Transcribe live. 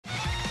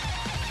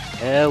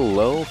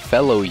Hello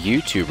fellow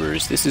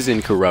YouTubers, this is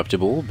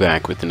Incorruptible,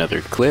 back with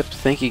another clip.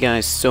 Thank you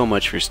guys so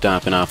much for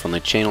stopping off on the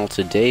channel.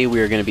 Today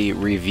we are going to be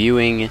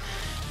reviewing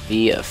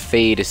the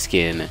Fade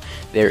skin.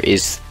 There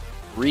is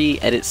 3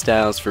 edit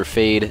styles for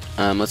Fade.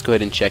 Let's go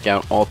ahead and check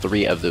out all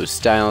 3 of those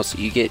styles.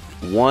 You get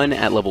one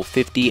at level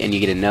 50 and you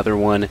get another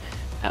one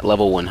at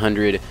level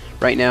 100.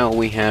 Right now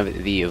we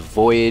have the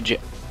Voyaged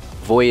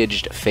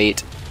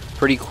Fate.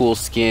 Pretty cool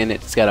skin.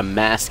 It's got a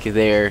mask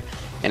there.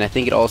 And I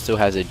think it also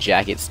has a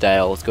jacket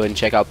style. Let's go ahead and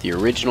check out the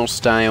original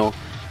style.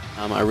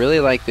 I really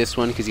like this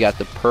one because you got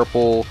the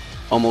purple,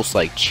 almost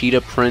like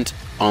cheetah print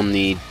on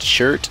the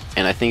shirt,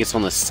 and I think it's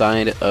on the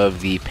side of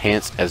the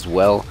pants as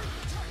well.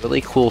 Really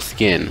cool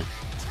skin.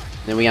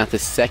 Then we got the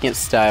second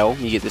style.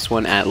 You get this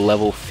one at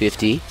level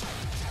 50,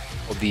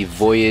 the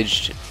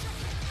Voyaged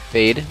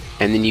Fade,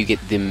 and then you get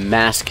the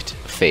Masked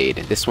Fade.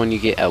 This one you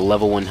get at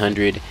level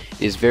 100. It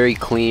is very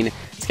clean.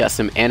 It's got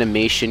some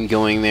animation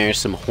going there,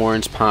 some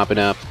horns popping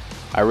up.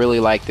 I really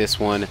like this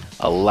one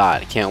a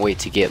lot. Can't wait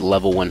to get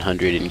level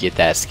 100 and get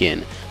that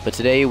skin. But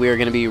today we are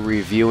going to be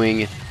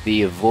reviewing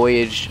the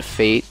Voyaged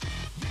Fate.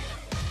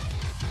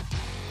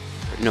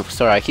 No,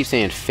 sorry, I keep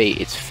saying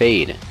Fate. It's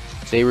Fade.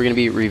 Today we're going to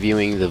be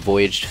reviewing the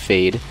Voyaged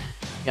Fade.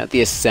 Got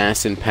the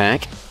Assassin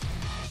Pack.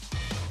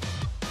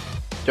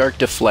 Dark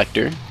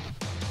Deflector.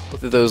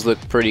 Both of those look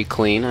pretty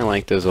clean. I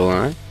like those a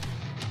lot.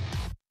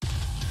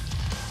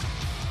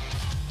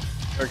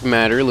 Dark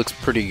Matter looks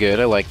pretty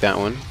good. I like that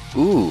one.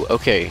 Ooh,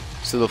 okay.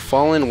 So the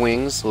Fallen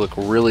Wings look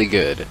really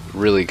good.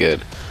 Really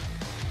good.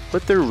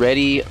 Put the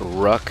Ready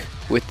Ruck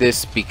with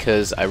this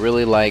because I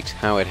really liked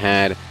how it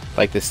had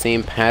like the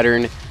same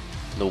pattern.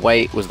 The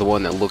white was the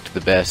one that looked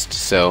the best.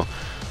 So,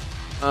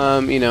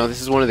 you know,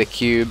 this is one of the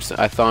cubes.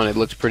 I thought it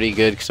looked pretty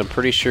good because I'm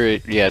pretty sure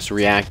it's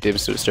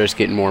reactive, so it starts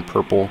getting more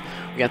purple.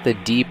 We got the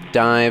Deep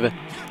Dive.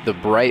 The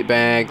Bright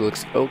Bag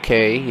looks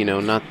okay. You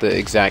know, not the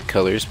exact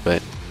colors,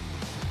 but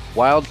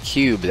Wild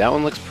Cube, that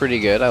one looks pretty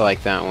good. I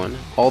like that one.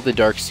 All the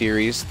Dark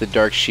series, the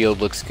Dark Shield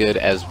looks good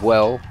as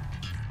well.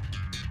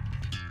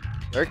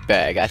 Dark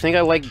Bag, I think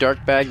I like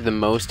Dark Bag the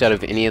most out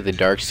of any of the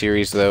Dark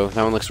series though.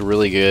 That one looks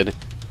really good.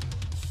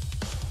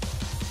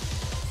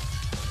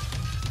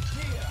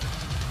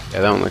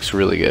 Yeah, that one looks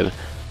really good.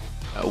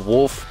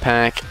 Wolf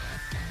Pack,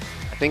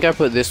 I think I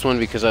put this one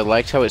because I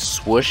liked how it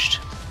swooshed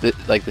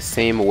like the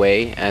same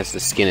way as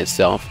the skin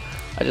itself.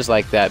 I just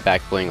like that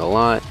back bling a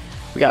lot.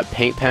 We got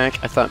Paint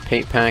Pack. I thought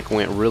Paint Pack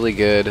went really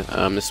good.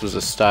 This was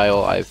a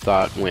style I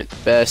thought went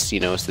best. You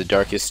know, it's the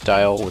darkest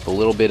style with a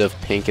little bit of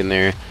pink in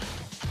there.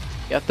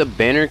 Got the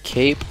Banner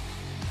Cape.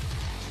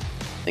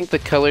 I think the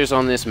colors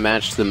on this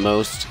matched the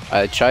most.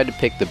 I tried to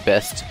pick the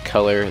best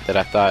color that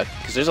I thought,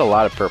 because there's a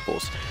lot of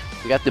purples.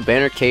 We got the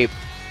Banner Cape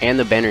and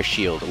the Banner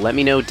Shield. Let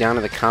me know down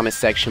in the comment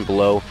section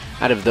below,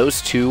 out of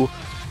those two,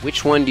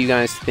 which one do you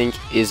guys think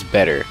is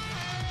better?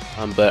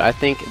 But I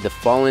think the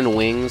Fallen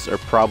Wings are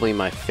probably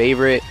my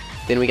favorite.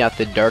 Then we got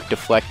the Dark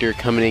Deflector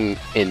coming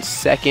in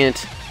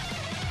second,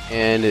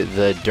 and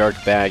the Dark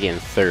Bag in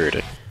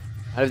third.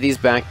 Out of these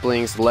back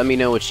blings, let me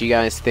know what you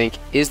guys think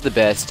is the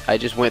best. I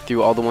just went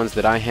through all the ones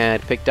that I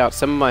had, picked out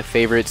some of my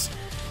favorites,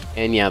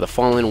 and yeah, the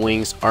Fallen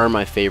Wings are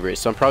my favorite.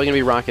 So I'm probably going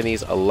to be rocking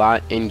these a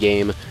lot in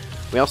game.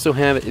 We also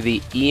have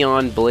the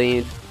Eon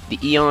Blades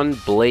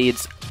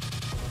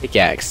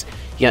pickaxe.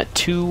 You got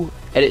 2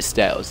 edit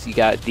styles. You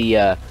got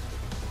the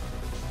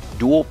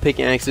dual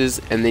pickaxes,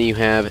 and then you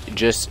have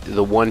just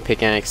the one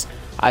pickaxe.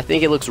 I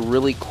think it looks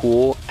really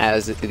cool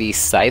as the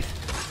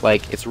scythe.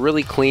 Like, it's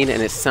really clean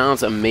and it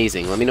sounds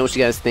amazing. Let me know what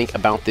you guys think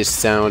about this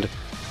sound.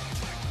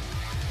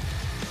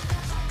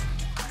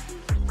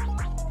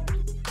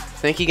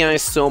 Thank you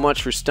guys so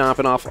much for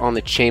stopping off on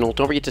the channel.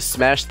 Don't forget to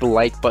smash the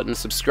like button,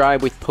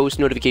 subscribe with post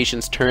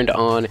notifications turned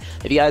on.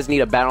 If you guys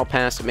need a battle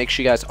pass, make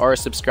sure you guys are a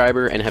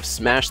subscriber and have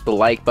smashed the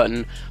like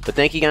button. But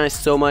thank you guys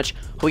so much.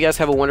 Hope you guys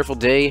have a wonderful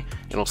day,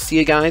 and I'll see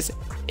you guys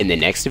in the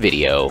next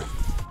video.